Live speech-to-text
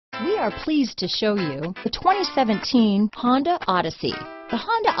We are pleased to show you the 2017 Honda Odyssey. The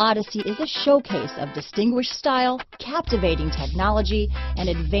Honda Odyssey is a showcase of distinguished style, captivating technology, and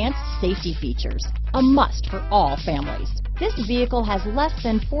advanced safety features. A must for all families. This vehicle has less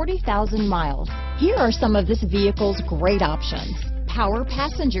than 40,000 miles. Here are some of this vehicle's great options: power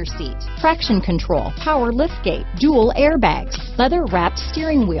passenger seat, traction control, power liftgate, dual airbags, leather-wrapped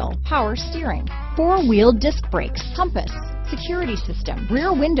steering wheel, power steering, four-wheel disc brakes, compass, security system,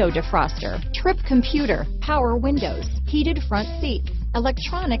 rear window defroster, trip computer, power windows, heated front seats,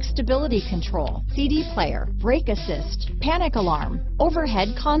 electronic stability control, CD player, brake assist, panic alarm, overhead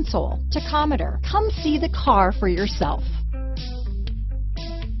console, tachometer. Come see the car for yourself.